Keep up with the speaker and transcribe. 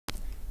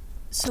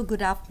So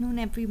good afternoon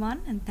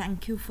everyone, and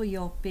thank you for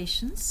your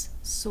patience.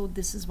 So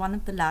this is one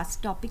of the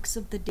last topics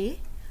of the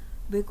day.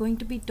 We're going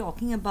to be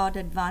talking about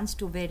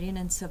advanced ovarian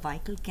and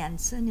cervical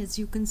cancer, and as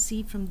you can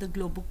see from the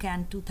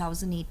Globocan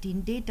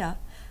 2018 data,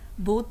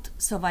 both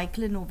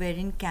cervical and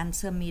ovarian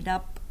cancer made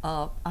up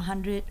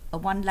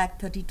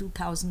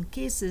 132,000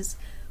 cases,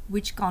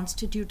 which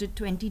constituted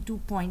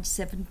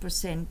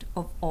 22.7%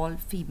 of all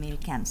female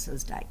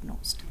cancers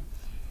diagnosed.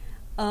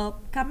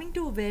 Coming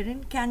to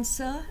ovarian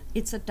cancer,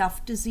 it's a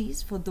tough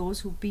disease for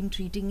those who've been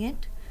treating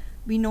it.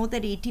 We know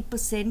that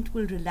 80%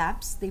 will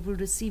relapse. They will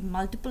receive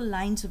multiple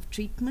lines of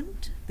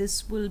treatment.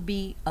 This will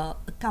be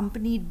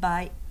accompanied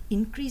by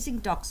increasing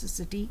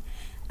toxicity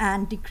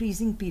and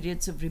decreasing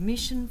periods of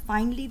remission.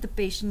 Finally, the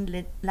patient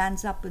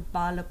lands up with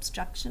bowel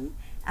obstruction,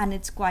 and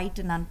it's quite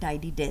an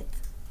untidy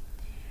death.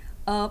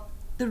 The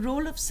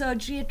role of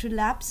surgery at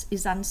relapse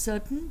is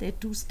uncertain. There are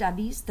two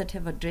studies that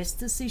have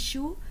addressed this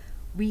issue.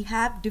 We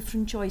have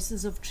different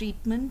choices of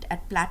treatment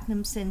at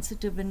platinum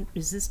sensitive and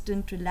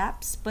resistant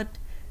relapse, but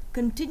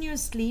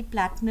continuously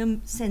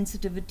platinum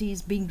sensitivity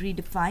is being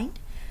redefined.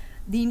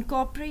 The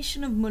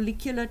incorporation of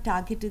molecular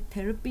targeted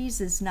therapies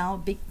is now a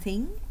big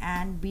thing,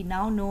 and we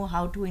now know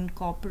how to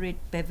incorporate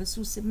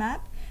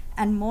bevacizumab,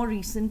 and more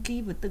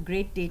recently, with the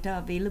great data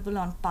available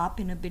on PARP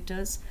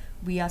inhibitors,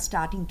 we are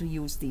starting to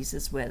use these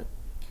as well.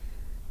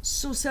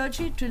 So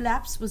surgery at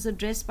relapse was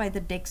addressed by the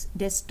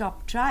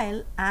desktop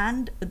trial,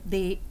 and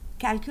they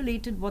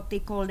calculated what they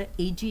called an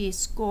AGA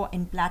score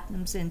in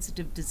platinum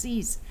sensitive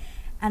disease,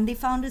 and they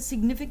found a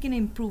significant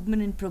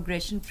improvement in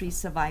progression-free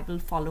survival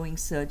following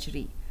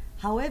surgery.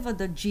 However,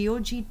 the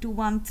GOG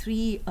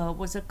 213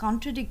 was a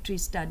contradictory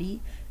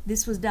study.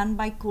 This was done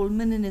by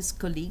Coleman and his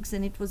colleagues,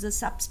 and it was a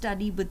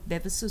sub-study with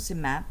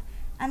bevacizumab,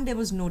 and there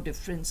was no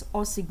difference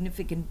or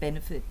significant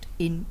benefit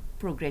in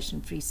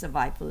progression-free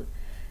survival.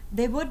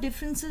 There were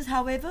differences,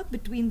 however,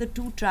 between the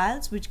two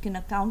trials, which can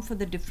account for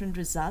the different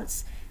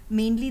results,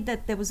 mainly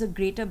that there was a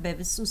greater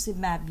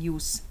bevacizumab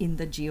use in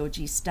the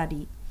GOG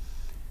study.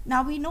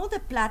 Now we know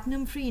that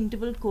platinum-free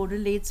interval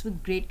correlates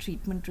with great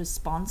treatment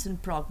response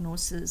and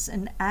prognosis,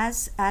 and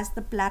as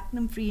the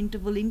platinum-free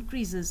interval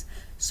increases,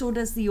 so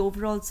does the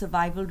overall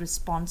survival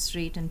response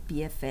rate and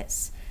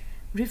PFS.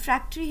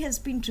 Refractory has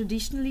been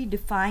traditionally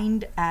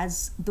defined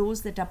as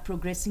those that are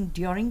progressing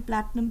during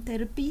platinum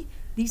therapy.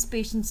 These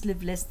patients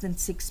live less than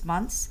 6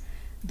 months.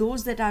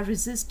 Those that are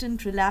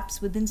resistant relapse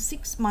within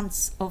 6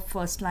 months of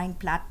first-line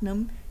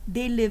platinum,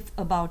 they live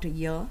about a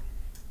year.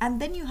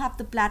 And then you have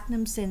the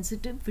platinum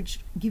sensitive, which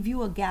give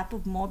you a gap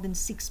of more than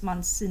 6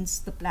 months since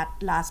the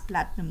last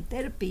platinum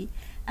therapy,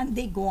 and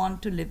they go on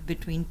to live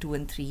between 2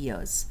 and 3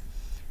 years.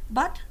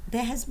 But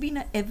there has been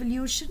an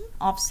evolution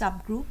of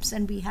subgroups,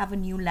 and we have a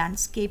new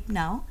landscape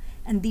now,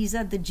 and these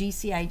are the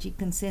GCIG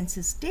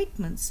consensus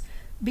statements.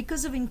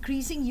 Because of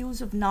increasing use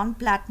of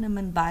non-platinum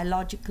and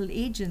biological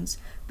agents,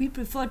 we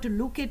prefer to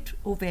look at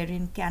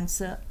ovarian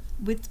cancer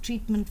with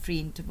treatment-free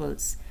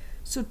intervals.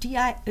 So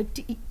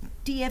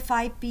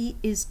TFIP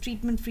is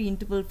treatment-free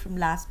interval from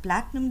last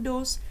platinum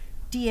dose,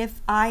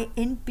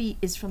 TFINP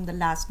is from the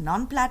last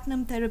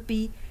non-platinum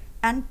therapy,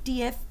 and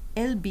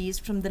TFLB is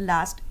from the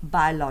last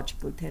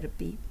biological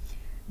therapy.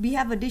 We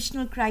have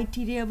additional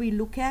criteria we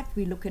look at.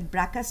 We look at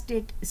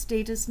BRCA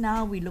status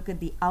now, we look at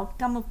the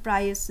outcome of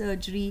prior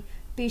surgery.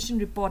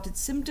 Patient-reported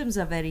symptoms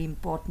are very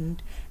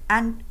important,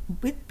 and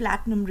with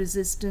platinum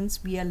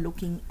resistance, we are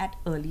looking at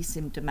early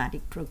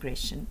symptomatic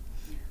progression.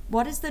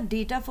 What is the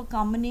data for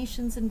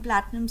combinations in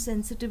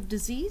platinum-sensitive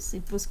disease?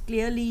 It was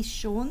clearly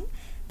shown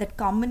that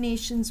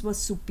combinations were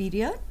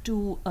superior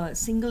to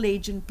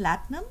single-agent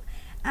platinum,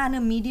 and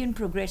a median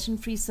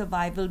progression-free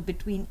survival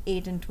between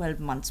 8 and 12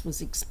 months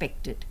was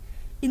expected.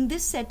 In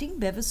this setting,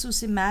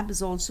 bevacizumab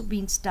has also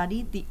been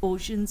studied, the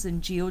OCEANS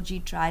and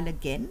GOG trial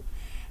again,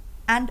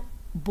 and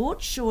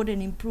both showed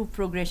an improved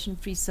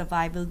progression-free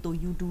survival, though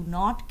you do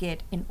not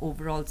get an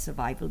overall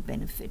survival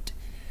benefit.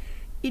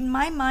 In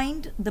my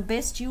mind, the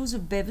best use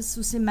of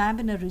bevacizumab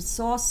in a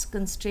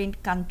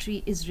resource-constrained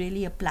country is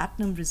really a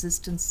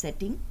platinum-resistant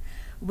setting,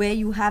 where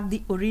you have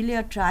the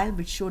Aurelia trial,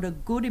 which showed a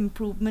good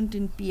improvement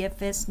in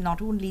PFS,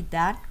 not only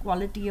that,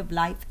 quality of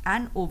life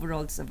and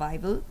overall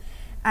survival.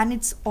 And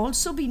it's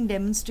also been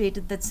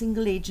demonstrated that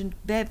single-agent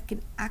Bev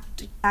can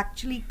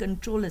actually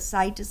control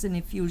ascites and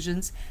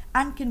effusions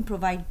and can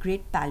provide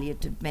great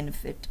palliative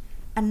benefit.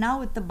 And now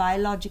with the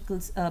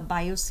biologicals,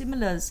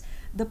 biosimilars,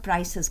 the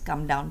price has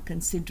come down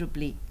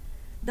considerably.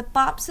 The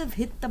PARPs have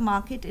hit the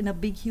market in a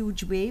big,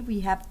 huge way.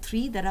 We have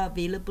 3 that are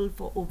available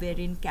for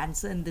ovarian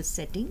cancer in this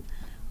setting: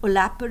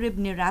 olaparib,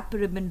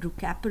 niraparib, and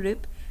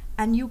rucaparib.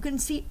 And you can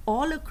see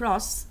all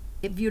across,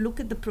 if you look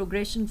at the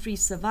progression-free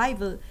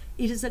survival,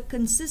 it is a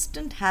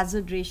consistent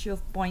hazard ratio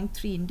of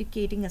 0.3,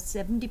 indicating a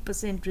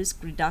 70%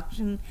 risk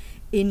reduction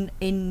in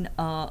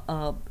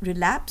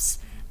relapse,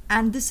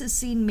 and this is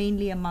seen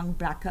mainly among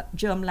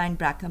germline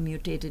BRCA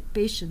mutated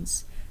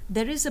patients.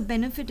 There is a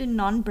benefit in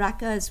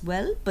non-BRCA as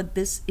well, but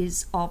this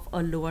is of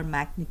a lower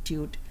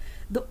magnitude.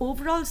 The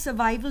overall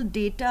survival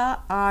data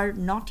are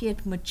not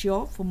yet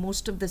mature for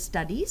most of the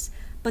studies,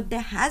 but there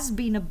has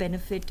been a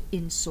benefit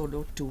in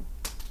solo too.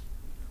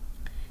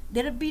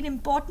 There have been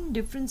important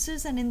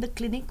differences, and in the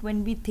clinic,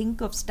 when we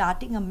think of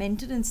starting a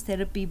maintenance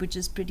therapy, which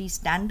is pretty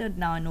standard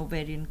now in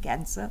ovarian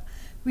cancer,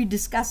 we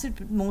discuss it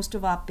with most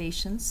of our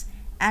patients.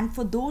 And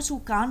for those who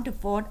can't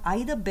afford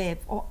either BEV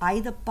or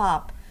either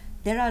PARP,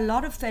 there are a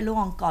lot of fellow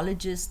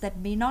oncologists that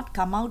may not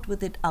come out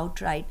with it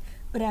outright,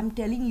 but I'm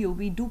telling you,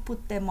 we do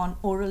put them on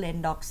oral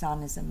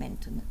endoxan as a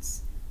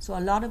maintenance. So a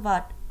lot of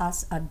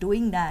us are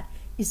doing that,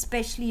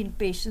 especially in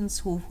patients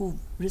who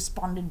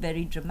responded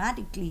very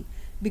dramatically,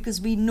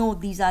 because we know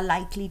these are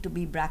likely to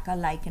be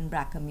BRCA-like and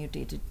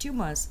BRCA-mutated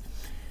tumors.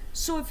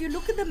 So if you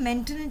look at the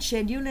maintenance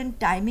schedule and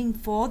timing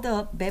for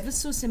the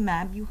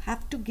bevacizumab, you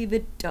have to give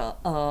it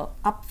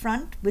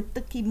upfront with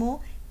the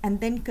chemo and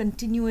then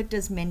continue it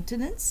as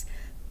maintenance.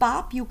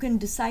 PARP, you can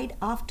decide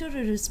after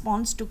a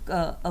response to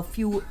a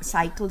few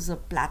cycles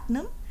of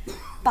platinum.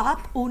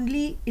 PARP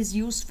only is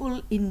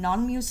useful in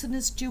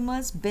non-mucinous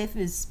tumors. BEV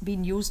is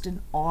being used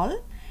in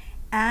all.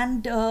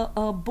 And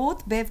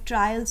both BEV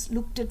trials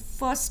looked at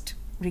first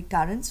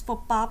recurrence.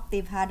 For PARP,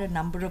 they've had a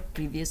number of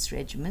previous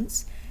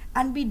regimens.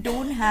 And we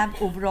don't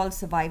have overall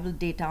survival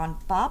data on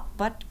PARP,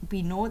 but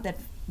we know that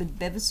with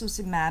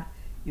bevacizumab,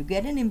 you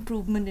get an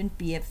improvement in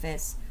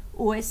PFS,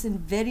 OS in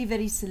very,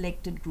 very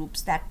selected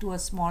groups, that to a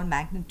small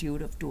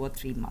magnitude of 2 or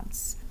 3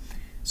 months.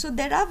 So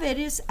there are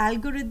various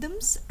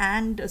algorithms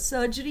and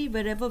surgery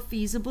wherever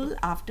feasible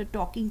after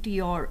talking to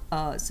your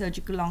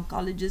surgical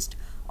oncologist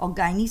or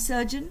gynae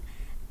surgeon.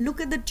 Look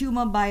at the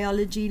tumor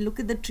biology, look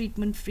at the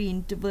treatment-free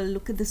interval,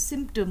 look at the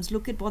symptoms,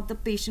 look at what the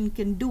patient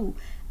can do,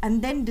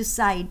 and then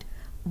decide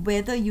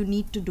whether you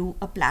need to do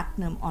a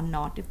platinum or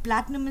not. If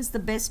platinum is the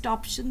best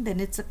option,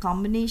 then it's a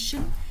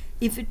combination.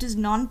 If it is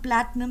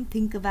non-platinum,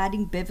 think of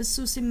adding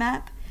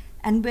bevacizumab.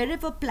 And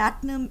wherever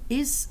platinum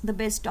is the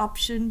best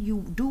option,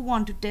 you do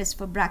want to test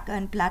for BRCA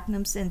and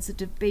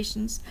platinum-sensitive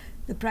patients.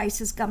 The price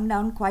has come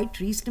down quite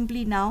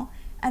reasonably now,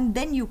 and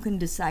then you can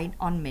decide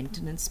on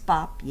maintenance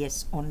PARP,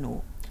 yes or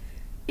no.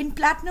 In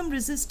platinum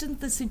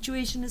resistant, the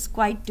situation is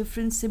quite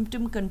different.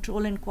 Symptom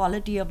control and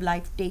quality of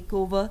life take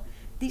over.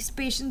 These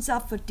patients are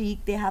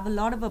fatigued, they have a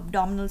lot of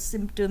abdominal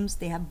symptoms,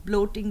 they have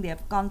bloating, they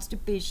have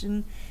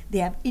constipation, they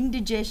have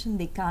indigestion,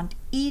 they can't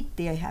eat,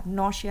 they have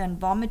nausea and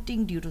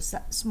vomiting due to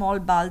small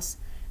bowels,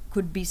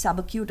 could be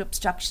subacute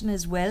obstruction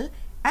as well,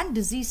 and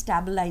disease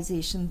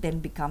stabilization then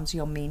becomes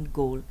your main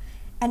goal.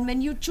 And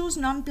when you choose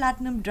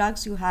non-platinum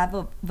drugs, you have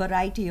a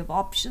variety of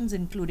options,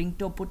 including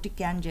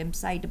topotecan,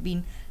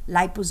 gemcitabine,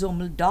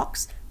 liposomal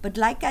dox. But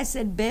like I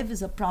said, BEV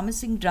is a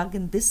promising drug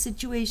in this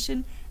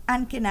situation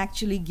and can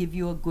actually give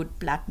you a good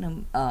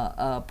platinum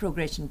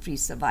progression-free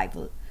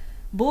survival.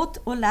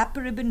 Both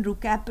olaparib and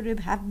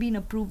rucaparib have been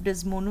approved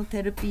as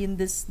monotherapy in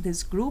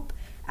this group,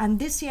 and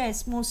this year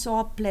ESMO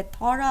saw a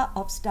plethora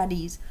of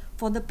studies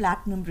for the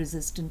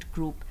platinum-resistant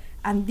group.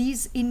 And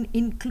these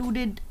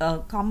included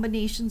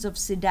combinations of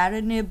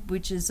sidarinib,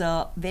 which is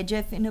a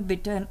VEGF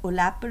inhibitor, and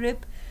olaparib.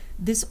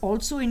 This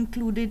also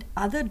included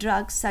other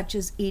drugs such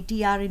as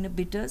ATR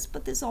inhibitors,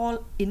 but this is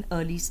all in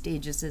early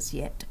stages as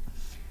yet.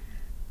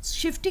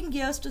 Shifting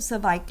gears to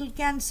cervical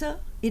cancer,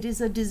 it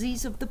is a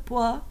disease of the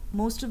poor.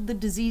 Most of the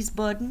disease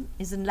burden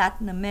is in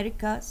Latin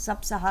America,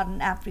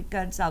 Sub-Saharan Africa,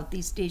 and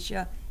Southeast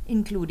Asia,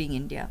 including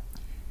India.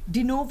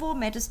 De novo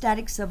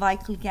metastatic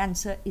cervical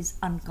cancer is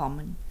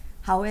uncommon.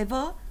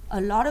 However, a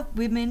lot of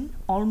women,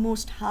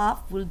 almost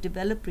half, will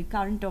develop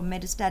recurrent or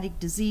metastatic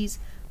disease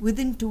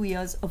within 2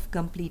 years of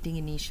completing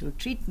initial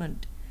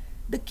treatment.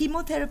 The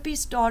chemotherapy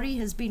story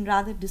has been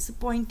rather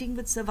disappointing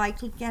with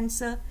cervical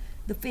cancer.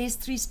 The phase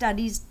 3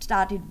 studies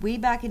started way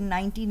back in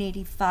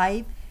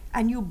 1985,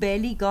 and you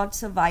barely got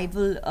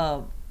survival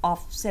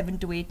of 7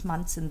 to 8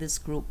 months in this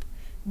group.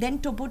 Then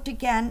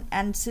topotecan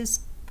and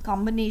cis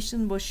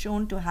combination was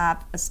shown to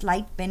have a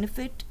slight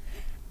benefit,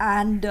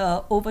 and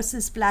over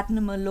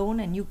cisplatin alone,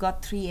 and you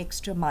got 3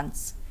 extra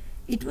months.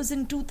 It was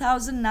in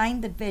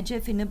 2009 that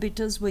VEGF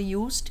inhibitors were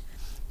used,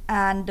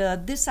 and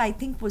this I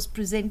think was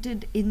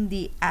presented in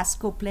the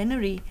ASCO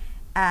plenary,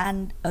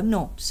 and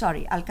no,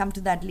 sorry, I'll come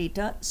to that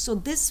later. So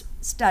this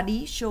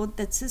study showed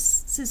that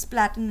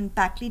cisplatin and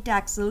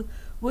paclitaxel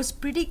was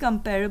pretty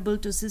comparable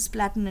to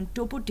cisplatin and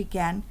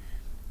topotecan,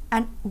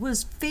 and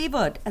was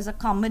favored as a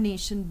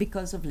combination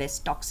because of less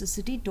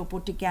toxicity.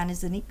 Topotecan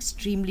is an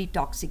extremely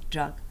toxic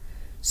drug.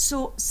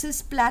 So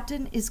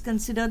cisplatin is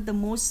considered the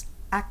most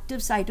active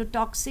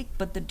cytotoxic,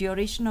 but the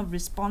duration of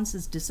response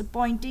is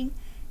disappointing.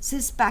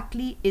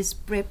 Cispacli is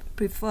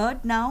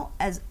preferred now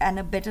and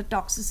a better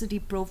toxicity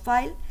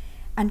profile,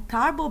 and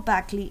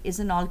carbopacli is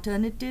an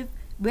alternative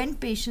when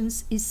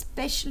patients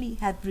especially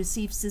have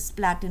received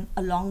cisplatin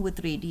along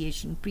with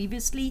radiation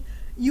previously.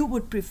 You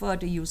would prefer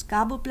to use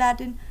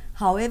carboplatin.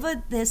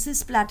 However, they're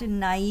cisplatin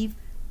naive.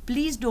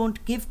 Please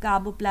don't give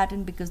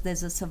carboplatin because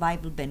there's a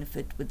survival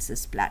benefit with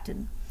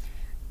cisplatin.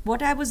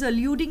 What I was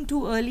alluding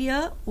to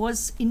earlier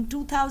was in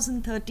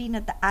 2013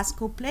 at the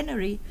ASCO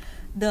plenary,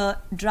 the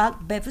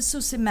drug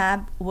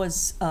bevacizumab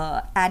was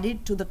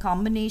added to the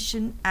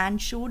combination and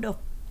showed a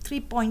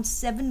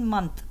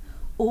 3.7-month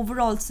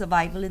overall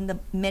survival in the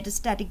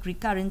metastatic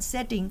recurrent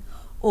setting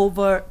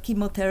over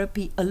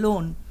chemotherapy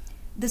alone.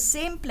 The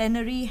same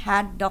plenary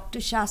had Dr.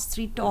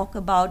 Shastri talk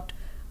about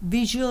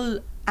visual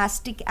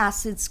acetic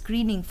acid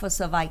screening for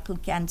cervical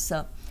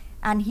cancer.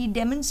 And he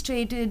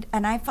demonstrated,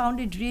 and I found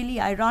it really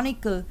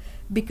ironical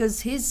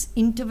because his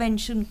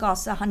intervention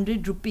costs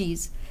 100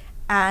 rupees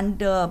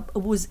and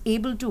was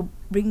able to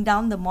bring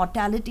down the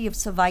mortality of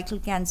cervical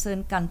cancer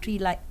in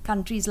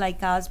countries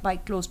like ours by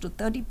close to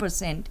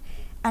 30%.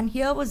 And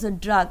here was a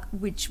drug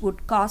which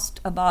would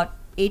cost about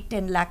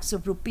 8-10 lakhs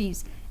of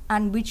rupees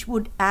and which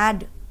would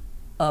add,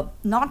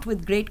 not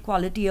with great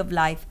quality of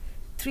life,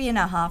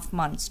 3.5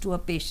 months to a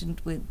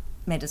patient with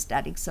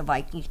metastatic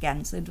cervical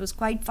cancer. It was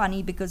quite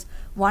funny because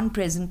one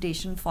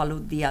presentation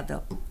followed the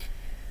other.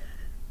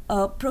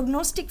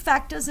 Prognostic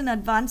factors in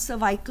advanced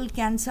cervical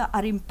cancer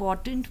are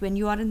important when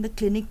you are in the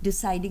clinic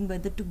deciding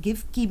whether to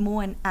give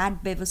chemo and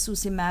add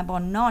bevacizumab or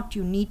not.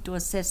 You need to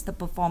assess the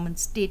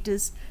performance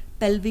status,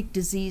 pelvic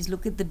disease,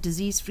 look at the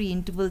disease-free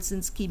interval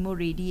since chemo,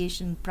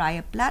 radiation,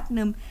 prior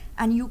platinum,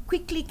 and you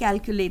quickly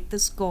calculate the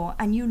score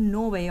and you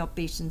know where your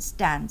patient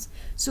stands.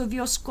 So if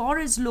your score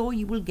is low,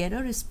 you will get a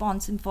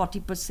response in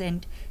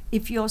 40%.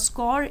 If your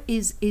score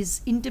is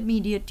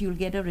intermediate, you'll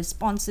get a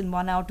response in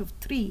 1 out of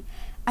 3.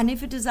 And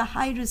if it is a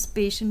high-risk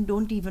patient,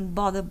 don't even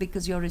bother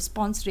because your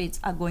response rates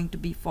are going to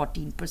be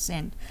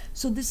 14%.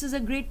 So this is a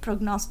great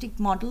prognostic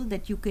model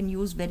that you can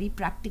use very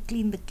practically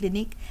in the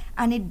clinic,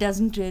 and it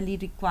doesn't really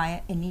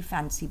require any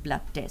fancy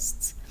blood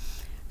tests.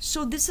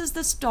 So this is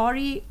the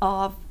story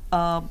of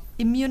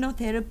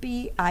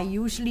immunotherapy. I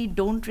usually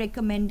don't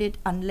recommend it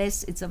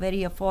unless it's a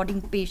very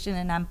affording patient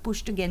and I'm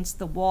pushed against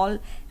the wall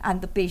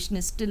and the patient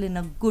is still in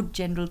a good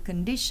general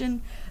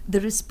condition. The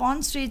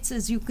response rates,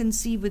 as you can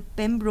see with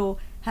Pembro,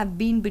 have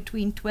been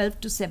between 12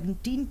 to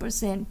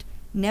 17%.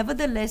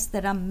 Nevertheless,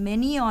 there are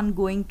many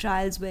ongoing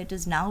trials where it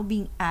is now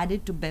being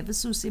added to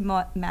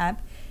bevacizumab.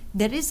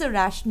 There is a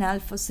rationale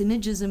for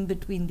synergism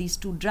between these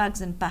two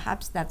drugs, and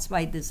perhaps that's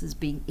why this is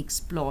being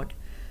explored.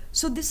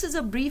 So this is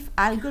a brief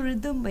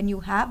algorithm. When you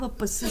have a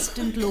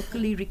persistent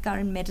locally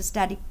recurrent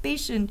metastatic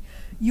patient,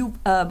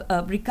 you've got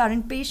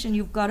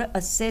to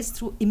assess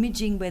through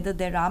imaging whether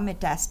there are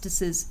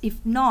metastases.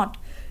 If not,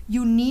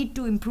 you need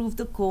to improve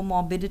the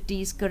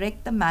comorbidities,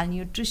 correct the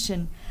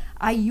malnutrition.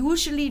 I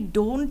usually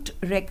don't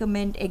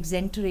recommend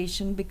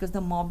exenteration because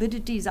the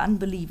morbidity is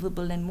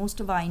unbelievable and most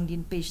of our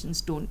Indian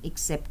patients don't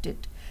accept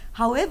it.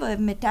 However, if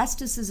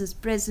metastasis is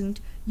present,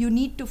 you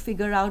need to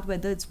figure out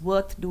whether it's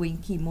worth doing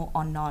chemo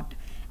or not.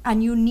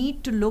 And you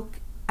need to look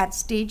at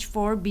stage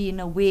 4B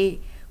in a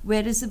way,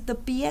 whereas if the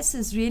PS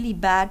is really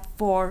bad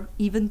for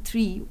even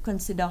 3, you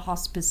consider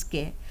hospice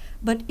care.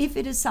 But if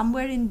it is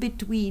somewhere in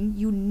between,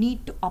 you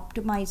need to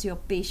optimize your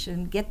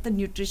patient, get the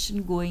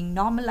nutrition going,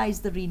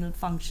 normalize the renal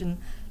function.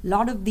 A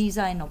lot of these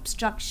are in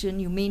obstruction.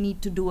 You may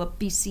need to do a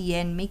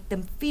PCN, make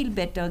them feel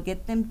better,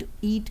 get them to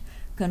eat,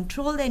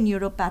 control their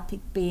neuropathic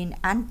pain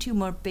and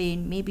tumor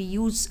pain, maybe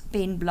use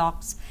pain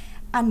blocks.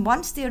 And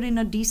once they're in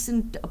a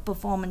decent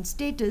performance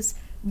status,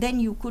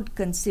 then you could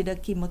consider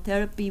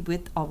chemotherapy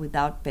with or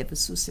without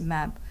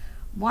bevacizumab.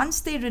 Once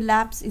they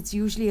relapse, it's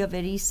usually a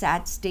very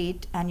sad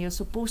state and you're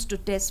supposed to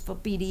test for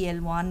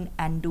PD-L1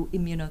 and do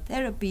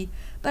immunotherapy,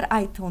 but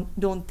I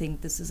don't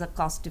think this is a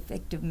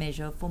cost-effective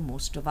measure for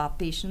most of our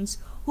patients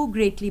who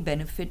greatly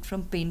benefit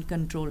from pain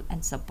control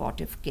and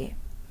supportive care.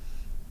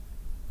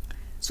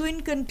 So in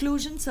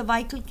conclusion,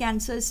 cervical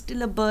cancer is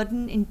still a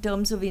burden in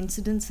terms of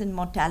incidence and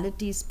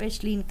mortality,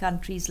 especially in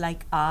countries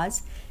like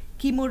ours.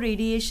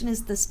 Chemoradiation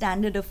is the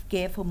standard of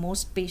care for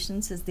most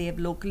patients as they have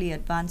locally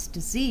advanced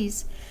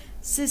disease.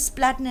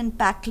 Cisplatin and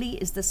Pacli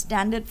is the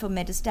standard for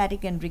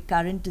metastatic and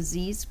recurrent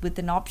disease with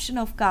an option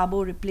of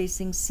carbo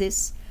replacing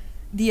cis.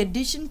 The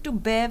addition to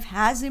Bev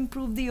has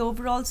improved the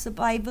overall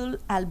survival,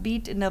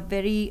 albeit in a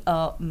very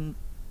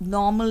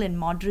normal and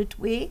moderate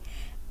way,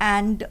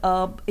 and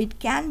it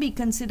can be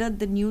considered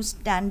the new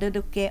standard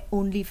of care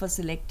only for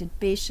selected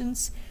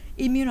patients.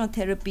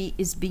 Immunotherapy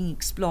is being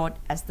explored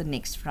as the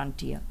next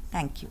frontier.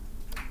 Thank you.